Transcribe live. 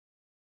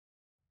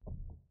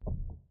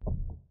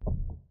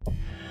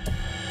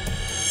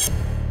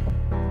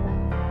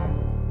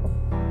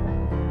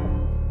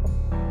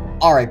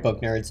Alright, book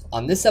nerds,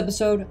 on this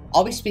episode,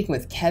 I'll be speaking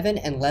with Kevin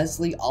and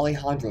Leslie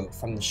Alejandro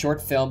from the short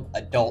film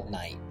Adult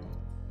Night.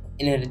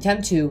 In an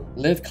attempt to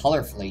live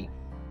colorfully,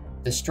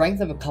 the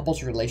strength of a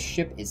couple's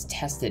relationship is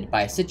tested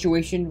by a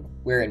situation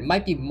where it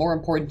might be more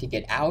important to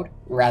get out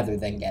rather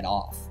than get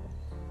off.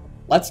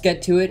 Let's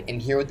get to it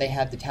and hear what they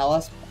have to tell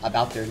us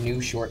about their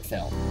new short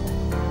film.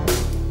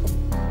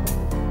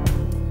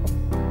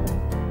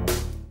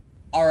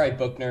 Alright,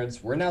 book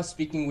nerds, we're now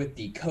speaking with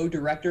the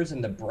co-directors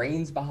and the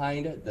brains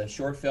behind the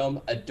short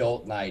film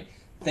Adult Night.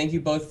 Thank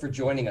you both for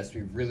joining us.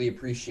 We really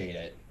appreciate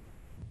it.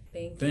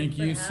 Thank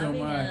you so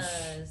much.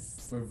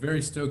 We're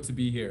very stoked to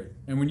be here.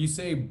 And when you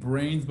say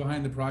brains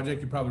behind the project,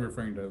 you're probably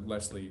referring to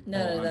Leslie.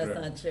 No, that's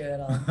not true at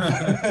all.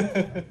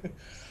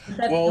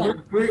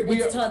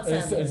 It's Todd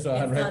Sandler. It's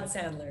Todd right.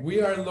 Sandler.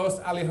 We are Los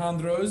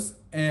Alejandros,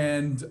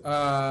 and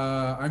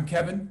I'm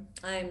Kevin.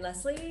 I'm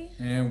Leslie.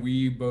 And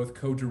we both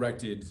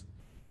co-directed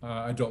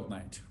Adult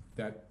Night,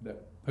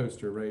 that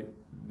poster right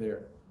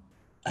there.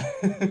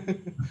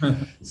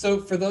 So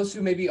for those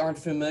who maybe aren't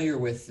familiar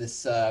with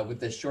this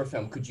short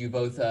film, could you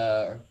both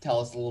tell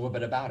us a little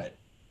bit about it?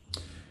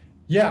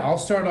 Yeah, I'll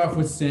start off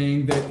with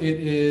saying that it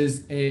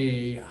is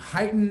a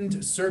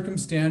heightened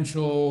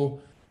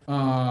circumstantial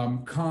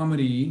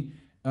comedy,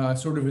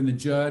 sort of in the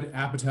Judd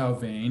Apatow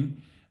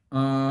vein,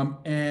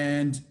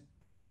 and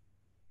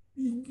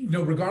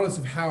regardless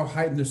of how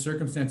heightened the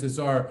circumstances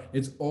are,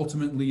 it's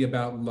ultimately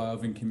about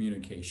love and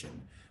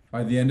communication.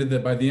 By the end of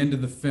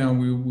the film,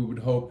 we would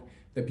hope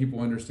that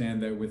people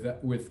understand that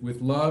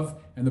with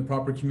love and the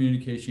proper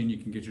communication, you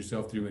can get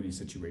yourself through any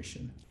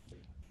situation.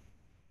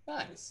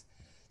 Nice.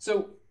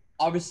 So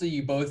obviously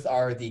you both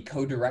are the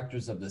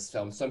co-directors of this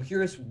film. So I'm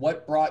curious,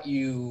 what brought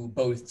you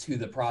both to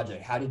the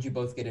project? How did you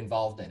both get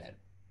involved in it?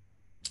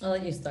 I'll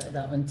let you start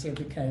that one too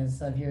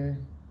because of your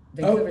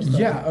Vancouver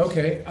story. Yeah,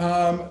 okay.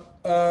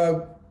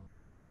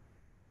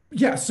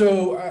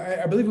 So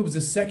I believe it was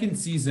the second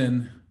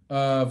season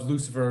of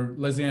Lucifer.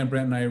 Leslie Ann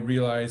Brandt and I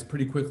realized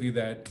pretty quickly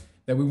that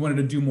we wanted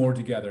to do more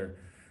together.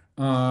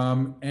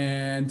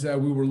 And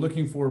we were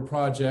looking for a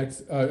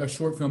project, a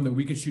short film that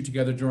we could shoot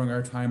together during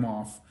our time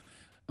off.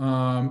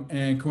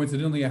 And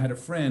coincidentally, I had a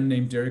friend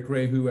named Erik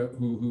Werlin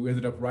who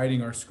ended up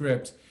writing our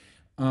script,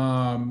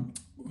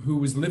 who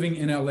was living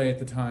in LA at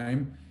the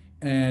time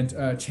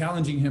and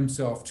challenging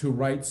himself to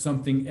write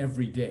something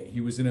every day.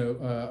 He was in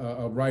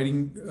a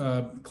writing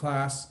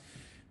class,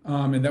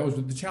 and that was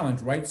the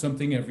challenge, write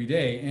something every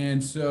day.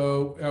 And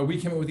so we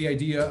came up with the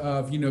idea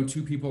of,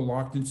 two people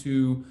locked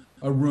into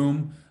a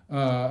room,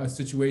 a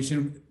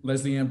situation,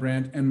 Leslie Ann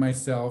Brandt and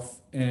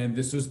myself, and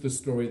this was the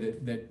story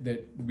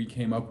that we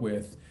came up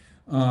with,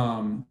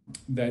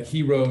 that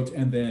he wrote,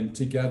 and then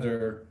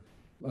together,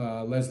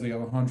 Leslie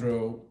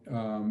Alejandro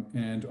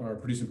and our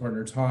producing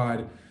partner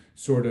Todd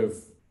sort of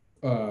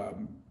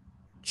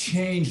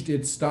changed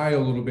its style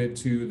a little bit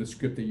to the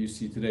script that you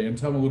see today. And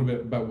tell them a little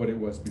bit about what it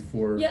was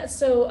before. Yeah,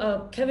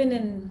 so Kevin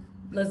and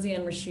Leslie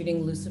Ann were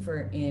shooting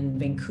Lucifer in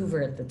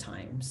Vancouver at the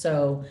time.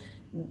 So,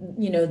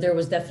 there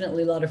was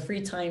definitely a lot of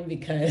free time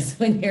because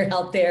when you're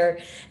out there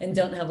and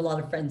don't have a lot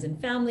of friends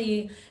and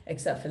family,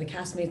 except for the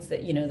castmates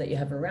that you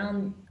have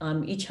around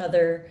each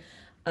other,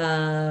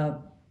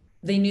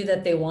 they knew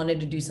that they wanted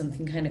to do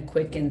something kind of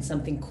quick and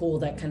something cool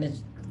that kind of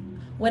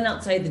went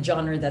outside the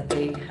genre that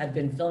they had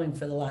been filming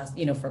for the last,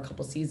 for a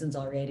couple seasons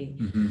already.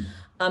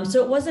 Mm-hmm.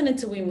 So it wasn't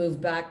until we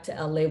moved back to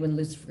LA when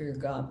Lucifer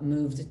got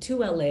moved to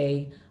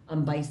LA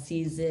by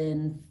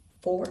season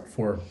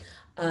 4.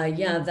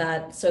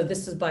 So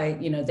this is by,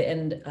 the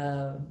end,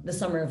 the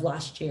summer of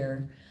last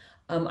year.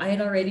 I had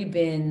already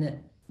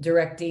been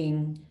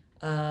directing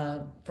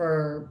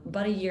for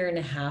about a year and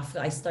a half.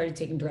 I started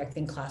taking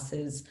directing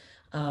classes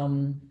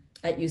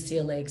at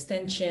UCLA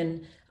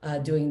Extension,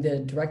 doing the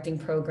directing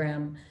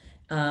program.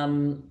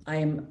 I'm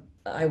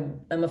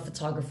a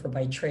photographer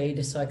by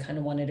trade, so I kind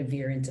of wanted to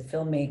veer into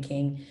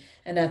filmmaking.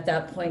 And at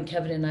that point,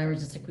 Kevin and I were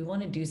just like, we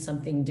want to do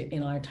something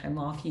in our time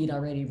off. He'd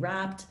already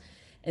wrapped.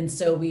 And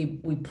so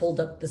we pulled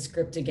up the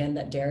script again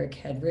that Derek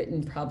had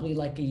written probably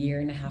like a year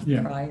and a half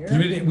prior.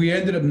 We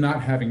ended up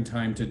not having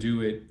time to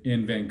do it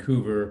in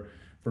Vancouver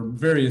for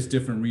various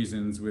different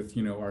reasons with,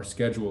 our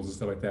schedules and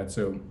stuff like that.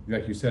 So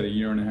like you said, a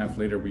year and a half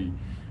later,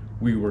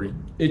 we were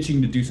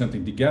itching to do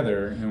something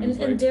together.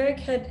 And Derek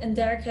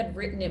had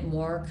written it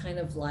more kind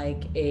of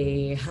like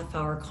a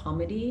half-hour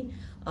comedy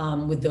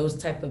with those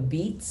type of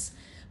beats.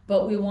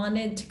 But we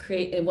wanted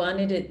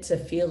it to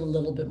feel a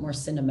little bit more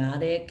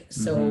cinematic.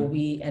 So mm-hmm.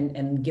 we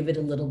and give it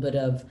a little bit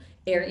of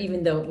air,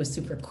 even though it was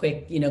super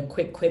quick,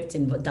 quick quipped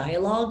and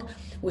dialogue,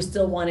 we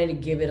still wanted to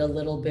give it a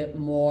little bit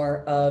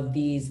more of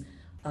these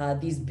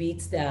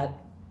beats that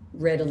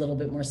read a little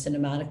bit more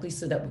cinematically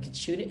so that we could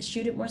shoot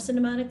it more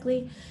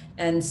cinematically.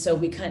 And so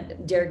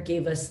Derek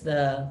gave us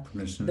the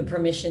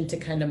permission to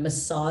kind of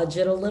massage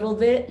it a little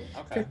bit.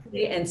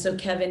 Okay. And so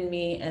Kevin,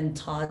 me, and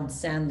Todd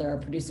Sandler, our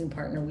producing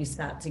partner, we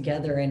sat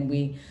together and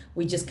we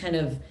just kind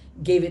of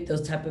gave it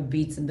those type of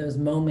beats and those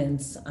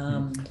moments.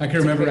 I can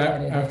remember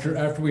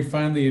after we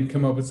finally had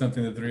come up with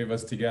something, the three of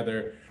us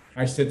together,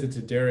 I sent it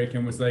to Derek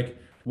and was like,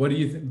 what do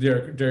you think,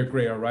 Derek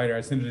Gray, our writer,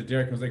 I sent it to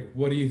Derek. I was like,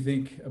 what do you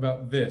think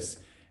about this?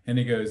 And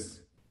he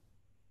goes,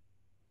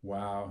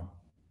 wow,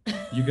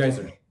 you guys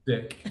are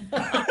sick.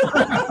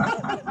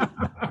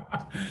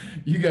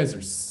 You guys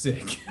are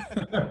sick.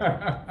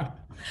 But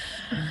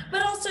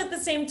also at the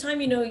same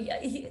time,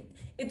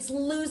 it's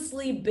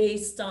loosely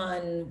based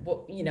on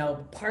what,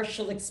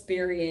 partial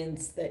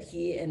experience that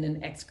he and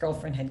an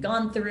ex-girlfriend had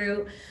gone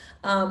through.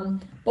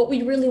 But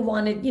we really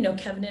wanted,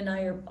 Kevin and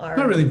I are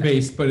Not really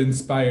based, but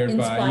inspired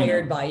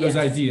by those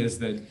yes. ideas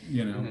that,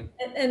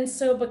 And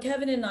so, but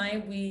Kevin and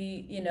I,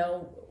 we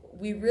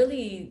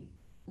really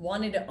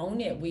wanted to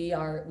own it. We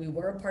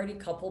were a party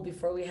couple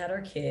before we had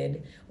our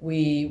kid.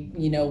 We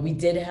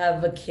did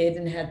have a kid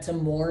and had to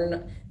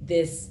mourn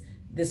this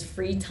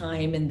free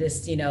time and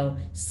this,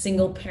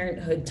 single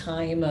parenthood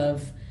time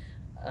of,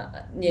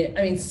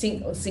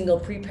 single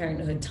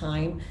pre-parenthood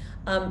time.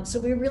 So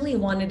we really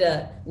wanted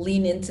to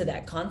lean into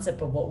that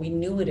concept of what we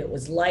knew what it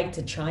was like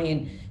to try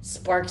and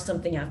spark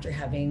something after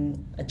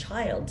having a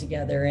child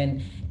together,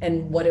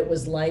 and what it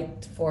was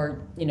like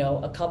for,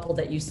 a couple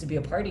that used to be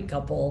a party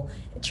couple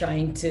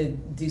trying to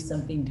do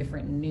something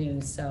different and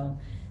new. So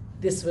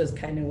this was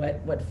kind of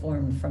what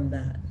formed from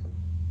that.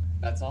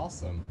 That's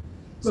awesome.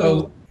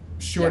 So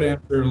short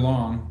answer,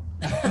 long.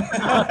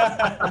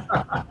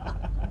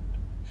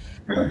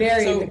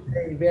 Very,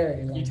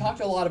 very long. You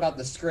talked a lot about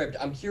the script.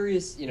 I'm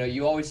curious,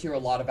 you always hear a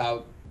lot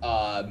about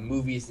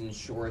movies and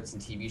shorts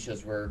and TV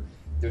shows where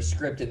there's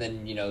script and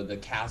then, the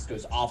cast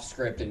goes off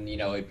script and,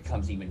 it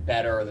becomes even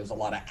better. There's a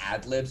lot of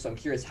ad libs. So I'm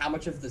curious how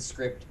much of the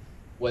script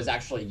was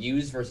actually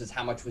used versus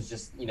how much was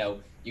just,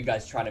 you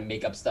guys trying to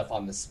make up stuff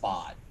on the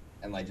spot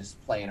and like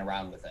just playing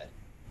around with it.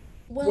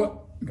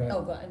 Well, go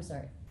ahead. I'm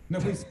sorry. No,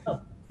 please.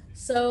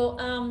 So,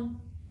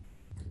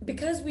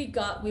 because we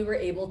were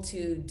able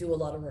to do a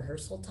lot of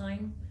rehearsal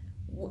time,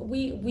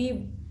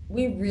 we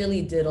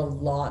really did a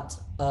lot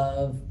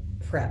of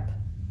prep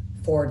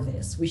for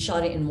this. We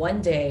shot it in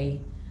one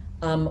day.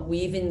 We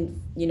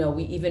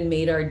even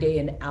made our day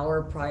an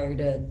hour prior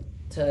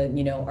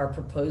to our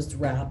proposed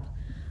wrap,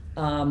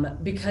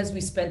 because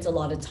we spent a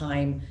lot of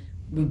time.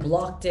 We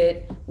blocked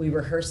it, we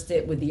rehearsed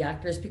it with the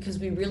actors because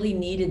we really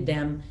needed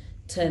them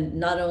to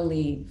not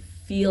only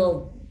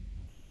feel,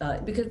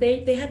 because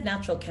they had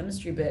natural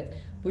chemistry, but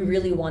we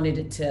really wanted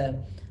it to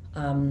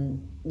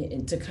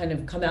kind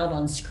of come out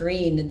on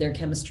screen, their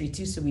chemistry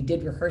too. So we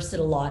did rehearse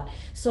it a lot.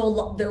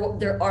 So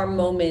there are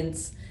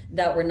moments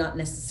that were not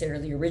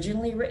necessarily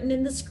originally written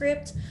in the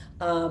script,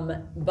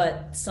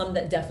 but some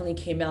that definitely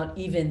came out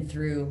even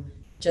through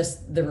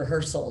just the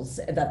rehearsals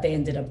that they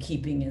ended up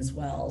keeping as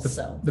well.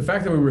 The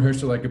fact that we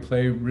rehearsed it like a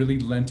play really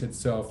lent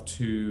itself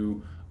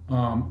to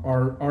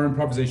our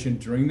improvisation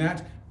during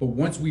that. But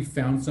once we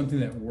found something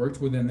that worked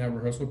within that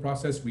rehearsal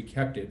process, we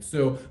kept it.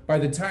 So by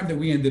the time that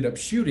we ended up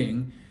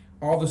shooting,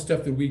 all the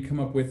stuff that we'd come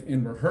up with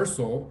in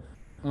rehearsal,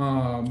 a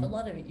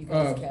lot of it you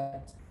guys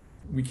kept.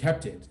 We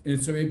kept it,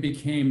 and so it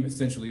became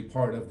essentially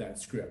part of that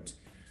script.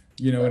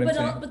 You know what I'm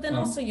saying? But then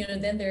also,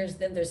 then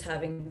there's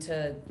having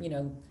to,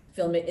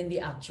 film it in the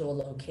actual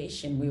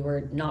location. We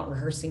were not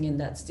rehearsing in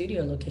that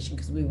studio location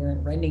because we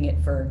weren't renting it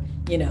for,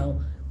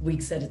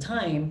 weeks at a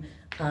time.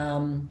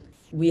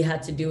 We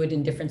had to do it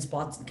in different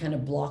spots and kind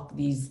of block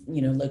these,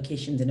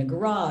 locations in a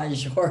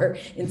garage or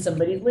in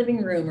somebody's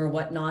living room or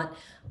whatnot.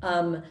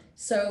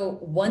 So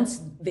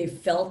once they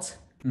felt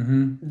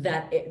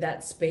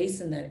that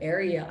space in that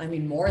area,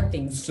 more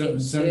things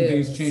changed. Some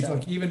things changed,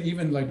 like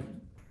even like,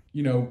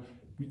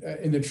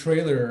 in the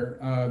trailer,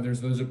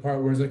 there's a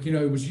part where it's like,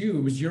 it was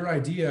your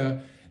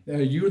idea.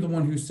 You were the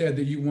one who said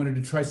that you wanted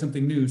to try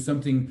something new,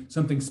 something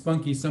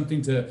spunky,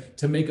 something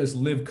to make us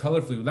live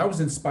colorfully. Well, that was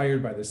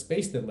inspired by the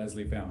space that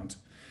Leslie found,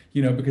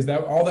 because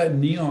all that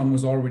neon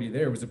was already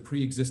there. It was a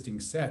pre-existing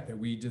set that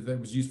we did that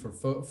was used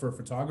for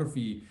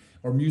photography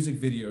or music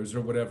videos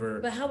or whatever.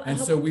 But how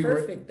so we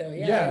perfect were, though.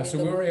 Yeah. So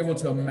we were able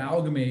to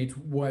amalgamate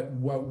what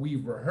we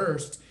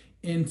rehearsed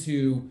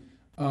into,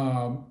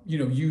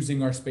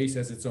 using our space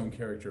as its own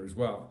character as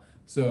well.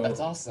 So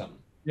that's awesome.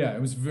 Yeah,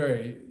 it was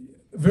very,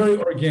 very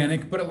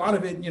organic, but a lot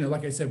of it,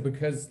 like I said,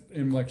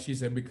 like she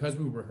said, because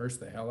we rehearsed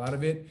the hell out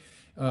of it,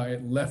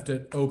 it left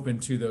it open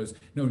to those.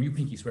 No, you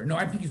pinky swear. No,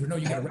 I pinky swear. No,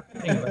 you got to wrap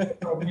it.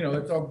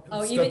 It's all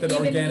stuff that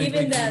organically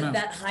even came out.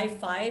 that high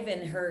five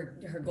and her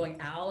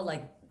going ow,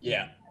 like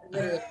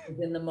literally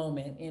in the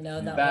moment,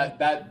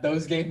 that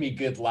those gave me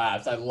good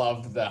laughs. I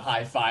loved the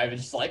high five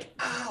and just like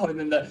ow, and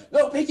then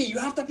no pinky, you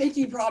have to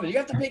pinky promise. You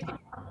have to pinky.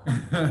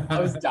 I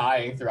was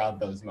dying throughout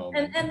those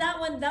moments. And that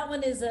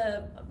one is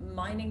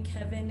mine and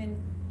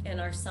Kevin and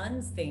our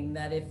son's thing,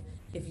 that if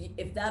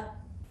that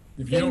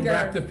if you don't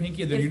wrap the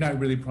pinky, then you're not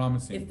really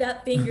promising. If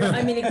that finger,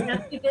 it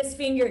can't be this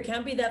finger, it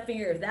can't be that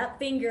finger. If that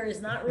finger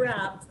is not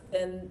wrapped,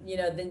 then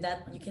then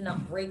that you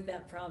cannot break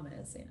that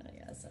promise.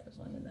 Yes, that was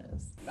one of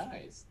those.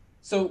 Nice.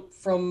 So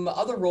from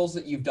other roles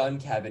that you've done,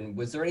 Kevin,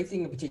 was there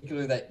anything in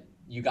particular that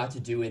you got to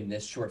do in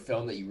this short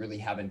film that you really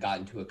haven't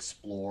gotten to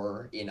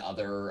explore in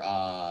other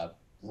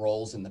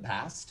roles in the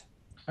past?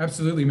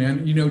 Absolutely,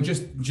 man.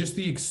 Just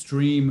the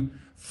extreme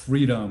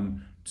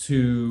freedom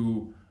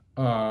to,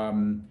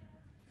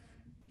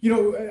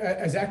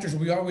 as actors,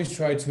 we always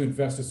try to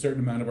invest a certain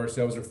amount of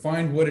ourselves or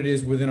find what it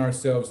is within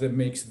ourselves that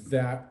makes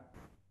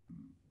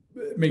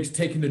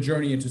taking the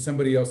journey into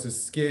somebody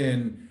else's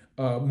skin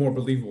more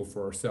believable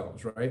for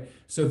ourselves, right?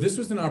 So this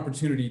was an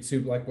opportunity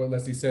to, like what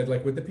Leslie said,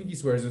 like with the pinky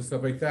swears and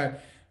stuff like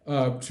that,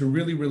 to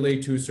really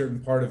relate to a certain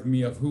part of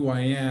me, of who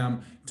I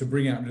am, to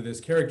bring out into this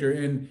character.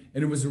 And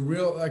it was a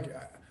real, like,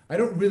 I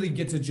don't really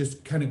get to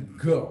just kind of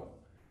go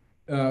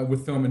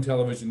with film and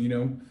television,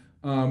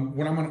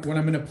 when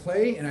I'm in a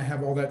play and I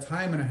have all that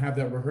time and I have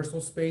that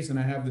rehearsal space and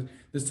I have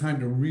this time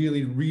to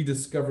really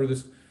rediscover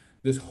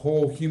this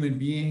whole human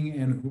being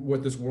and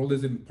what this world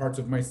is in parts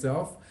of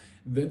myself,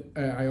 that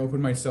I open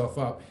myself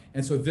up.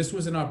 And so this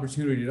was an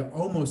opportunity to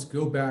almost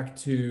go back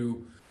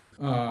to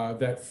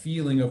that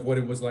feeling of what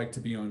it was like to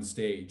be on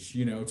stage,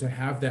 to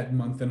have that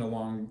month and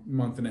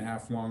a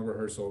half long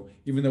rehearsal,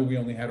 even though we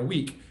only had a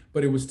week,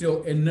 but it was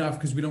still enough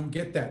because we don't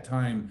get that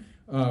time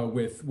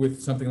with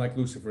something like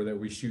Lucifer, that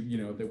we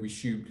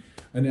shoot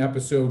an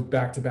episode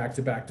back to back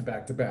to back to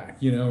back to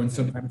back, and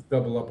sometimes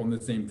double up on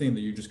the same thing,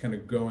 that you're just kind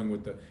of going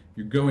with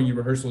your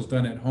rehearsal's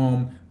done at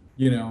home,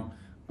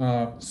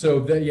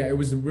 so that, yeah, it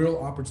was a real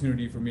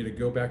opportunity for me to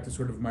go back to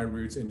sort of my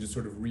roots and just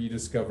sort of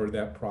rediscover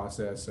that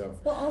process of.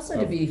 Well, also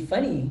to be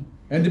funny.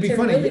 And to be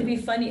funny. Really be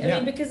funny. Yeah. I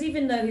mean, because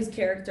even though his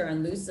character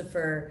on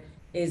Lucifer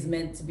is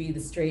meant to be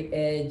the straight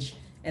edge,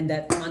 and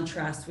that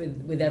contrast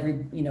with every,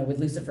 with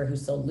Lucifer,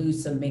 who's so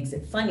loose and makes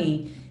it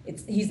funny,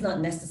 he's not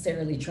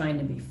necessarily trying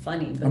to be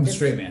funny. But I'm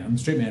straight man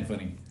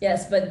funny.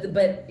 Yes, but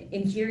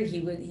in here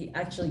he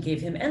actually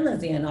gave him and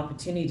Leslie an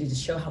opportunity to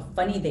show how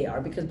funny they are,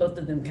 because both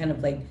of them kind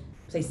of like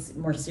play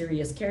more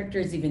serious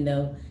characters, even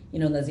though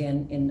Leslie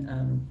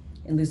in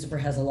Lucifer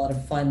has a lot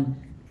of fun,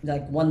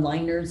 like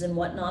one-liners and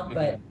whatnot,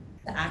 but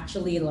to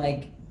actually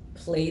like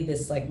play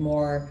this like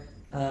more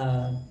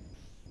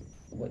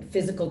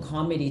physical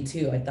comedy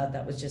too. I thought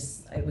that was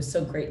it was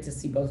so great to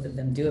see both of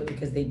them do it,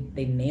 because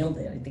they nailed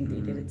it. I think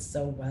they did it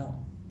so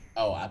well.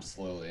 Oh,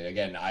 absolutely.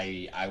 Again,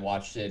 I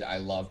watched it. I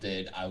loved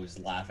it. I was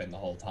laughing the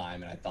whole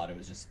time, and I thought it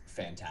was just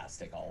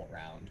fantastic all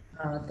around.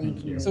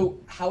 Thank you. So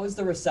how has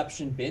the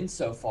reception been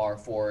so far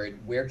for it?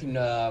 Where can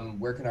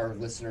our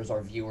listeners,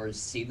 our viewers,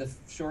 see the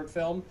short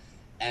film?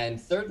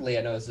 And thirdly,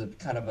 I know it's a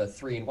kind of a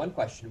 3-in-1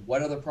 question.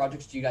 What other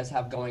projects do you guys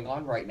have going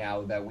on right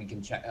now that we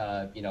can check,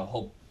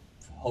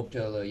 hope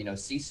to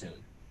see soon?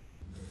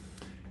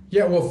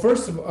 Yeah, well,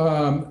 first of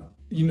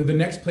the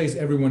next place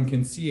everyone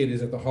can see it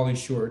is at the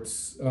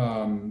HollyShorts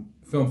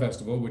Film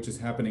Festival, which is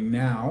happening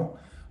now.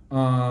 Do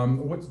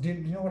you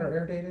know what our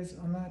air date is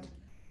on that?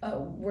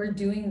 We're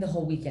doing the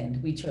whole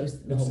weekend. We chose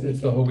the whole weekend.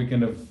 It's the whole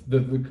weekend of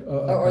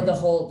or the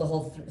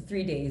whole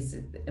 3 days.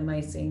 Am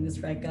I saying this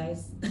right,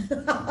 guys?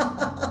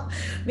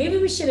 Maybe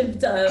we should have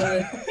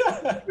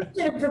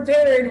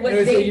prepared what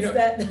dates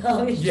that.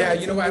 Yeah,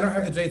 I don't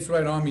have the dates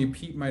right on me.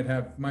 Pete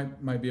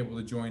might be able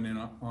to join in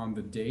on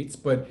the dates,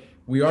 but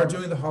we are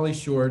doing the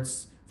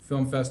HollyShorts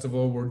Film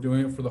Festival. We're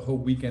doing it for the whole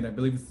weekend. I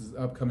believe this is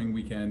upcoming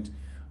weekend,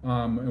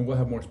 and we'll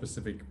have more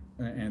specific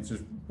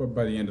answers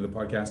by the end of the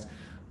podcast.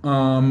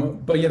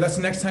 But yeah, that's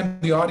the next time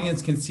the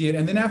audience can see it.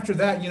 And then after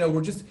that,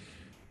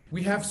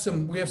 we have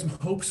some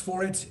hopes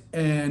for it,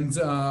 and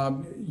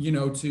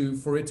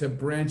for it to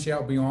branch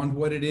out beyond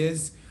what it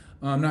is.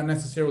 Not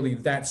necessarily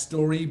that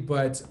story,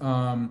 but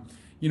a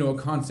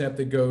concept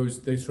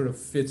that sort of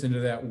fits into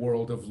that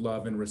world of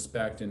love and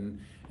respect and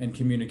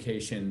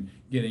communication,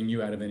 getting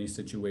you out of any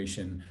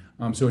situation.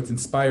 So it's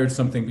inspired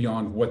something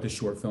beyond what the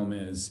short film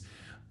is.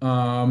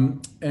 I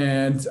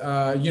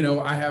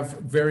have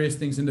various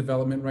things in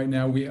development right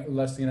now.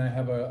 Leslie and I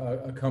have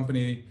a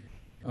company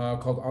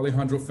called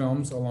Alejandro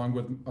Films, along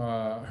with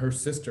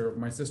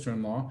my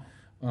sister-in-law,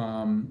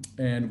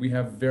 and we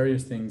have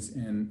various things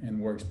in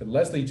works. But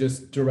Leslie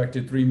just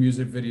directed 3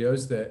 music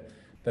videos that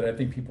I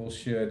think people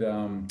should,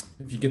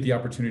 if you get the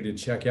opportunity to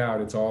check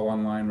out. It's all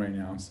online right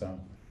now. So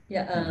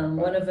yeah,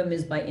 one of them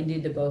is by India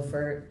de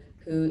Beaufort,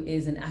 who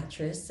is an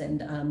actress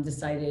and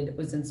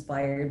was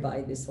inspired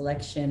by this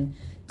election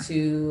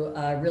to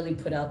really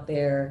put out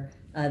there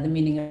the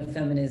meaning of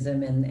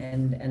feminism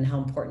and how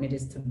important it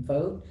is to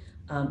vote.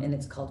 And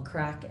it's called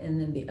Crack. And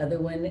then the other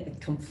one,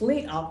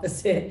 complete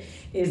opposite,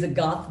 is a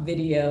goth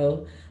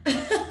video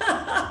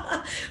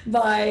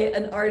by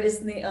an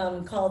artist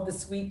called The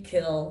Sweet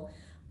Kill,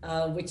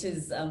 which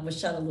was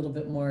shot a little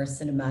bit more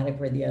cinematic,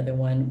 where the other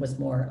one was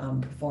more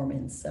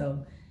performance.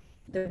 So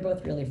they're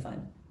both really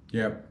fun.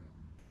 Yep.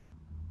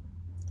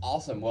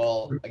 Awesome.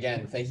 Well,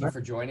 again, thank you for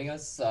joining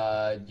us.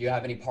 Do you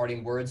have any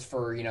parting words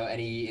for,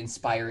 any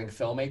inspiring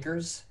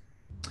filmmakers?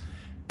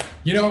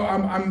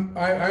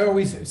 I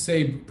always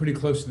say pretty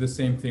close to the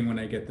same thing when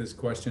I get this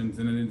question,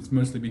 and it's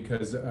mostly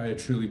because I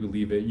truly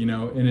believe it,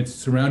 and it's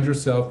surround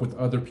yourself with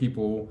other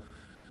people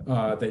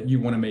that you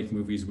want to make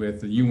movies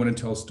with, that you want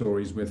to tell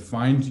stories with.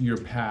 Find your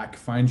pack,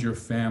 find your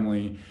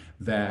family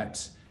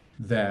that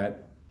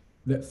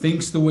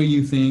thinks the way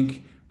you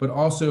think, but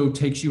also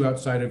takes you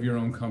outside of your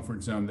own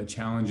comfort zone, that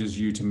challenges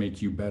you to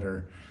make you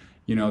better.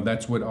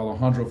 That's what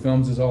Alejandro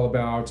Films is all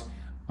about.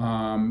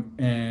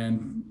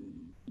 And,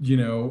 you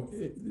know,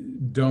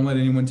 don't let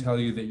anyone tell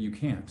you that you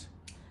can't.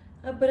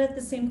 But at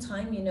the same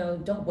time, you know,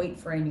 don't wait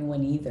for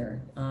anyone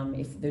either.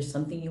 If there's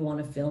something you want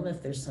to film,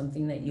 if there's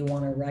something that you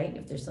want to write,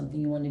 if there's something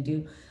you want to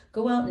do,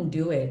 go out and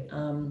do it.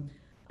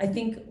 I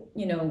think,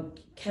 you know,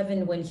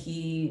 Kevin, when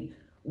he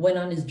went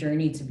on his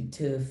journey to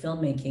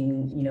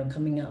filmmaking, you know,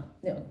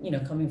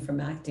 coming from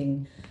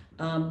acting,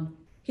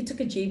 he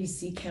took a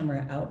JVC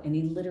camera out and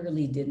he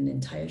literally did an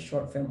entire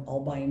short film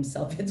all by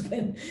himself. It's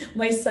when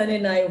my son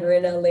and I were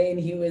in LA and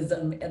he was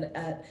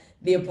at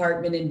the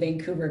apartment in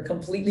Vancouver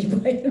completely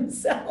by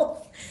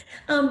himself.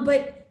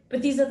 But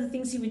these are the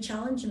things he would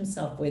challenge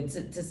himself with.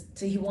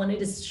 He wanted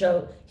to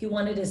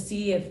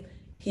see if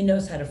he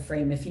knows how to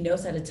frame, if he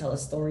knows how to tell a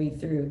story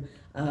through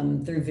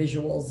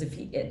visuals,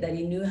 that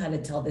he knew how to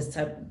tell this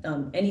type,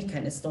 any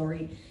kind of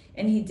story.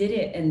 And he did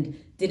it, and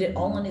did it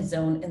all on his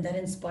own. And that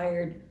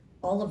inspired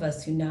all of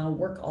us who now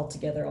work all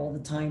together all the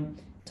time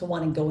to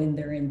want to go in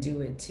there and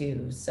do it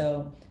too.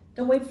 So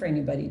don't wait for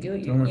anybody. Do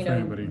it.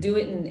 Do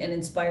it and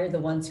inspire the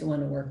ones who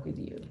want to work with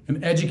you.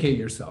 And educate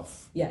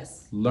yourself.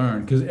 Yes.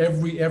 Learn, because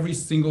every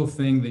single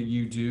thing that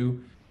you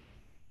do,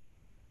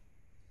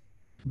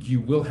 you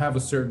will have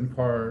a certain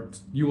part.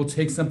 You will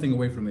take something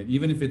away from it,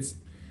 even if it's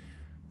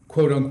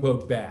quote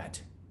unquote bad.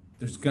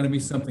 There's going to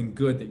be something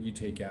good that you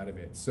take out of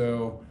it.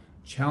 So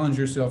challenge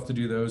yourself to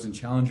do those, and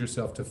challenge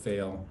yourself to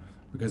fail,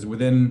 because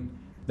within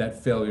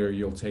that failure,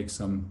 you'll take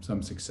some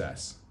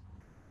success.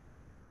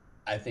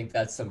 I think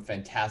that's some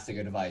fantastic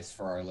advice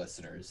for our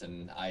listeners,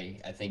 and I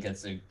think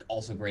it's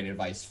also great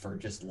advice for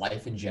just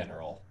life in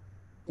general.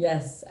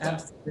 Yes,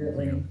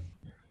 absolutely. Yeah.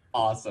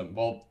 Awesome.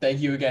 Well, thank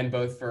you again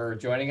both for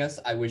joining us.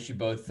 I wish you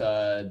both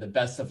the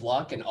best of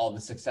luck and all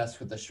the success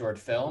with the short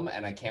film,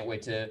 and I can't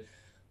wait to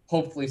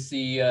hopefully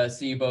see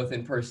you both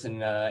in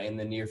person in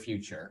the near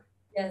future.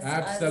 Yes,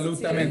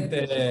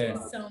 absolutamente. Thank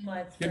you so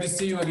much. Good to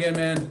see you again,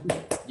 man.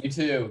 You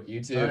too.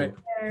 You too. All right.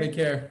 Take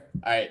care.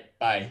 All right.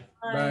 Bye.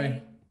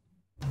 Bye.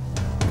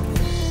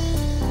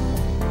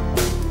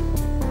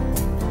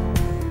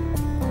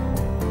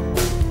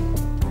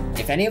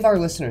 If any of our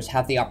listeners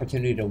have the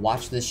opportunity to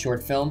watch this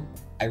short film,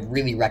 I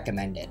really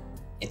recommend it.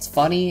 It's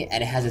funny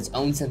and it has its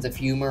own sense of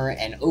humor,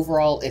 and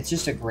overall, it's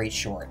just a great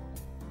short.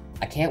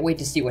 I can't wait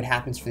to see what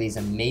happens for these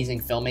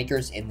amazing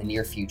filmmakers in the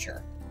near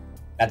future.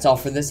 That's all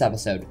for this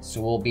episode, so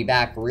we'll be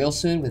back real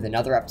soon with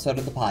another episode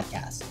of the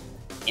podcast.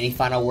 Any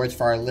final words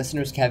for our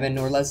listeners, Kevin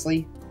or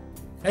Leslie?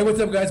 Hey, what's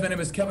up, guys? My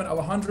name is Kevin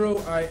Alejandro.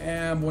 I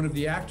am one of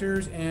the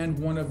actors and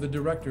one of the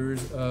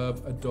directors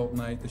of Adult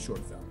Night, the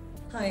short film.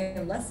 Hi,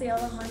 I'm Leslie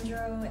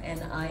Alejandro,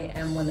 and I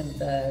am one of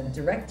the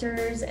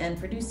directors and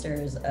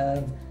producers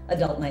of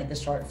Adult Night, the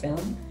short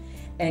film.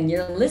 And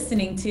you're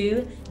listening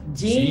to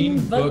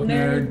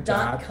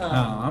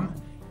JeanBookNerd.com.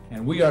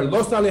 And we are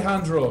Los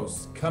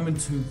Alejandros, coming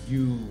to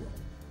you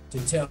to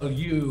tell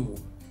you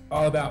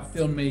all about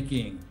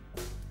filmmaking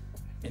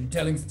and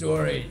telling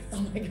stories. Oh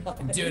my God.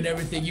 And doing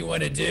everything you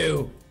want to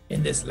do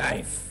in this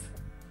life.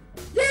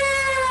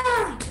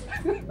 Yeah!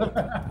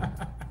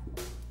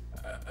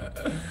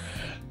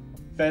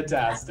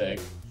 Fantastic.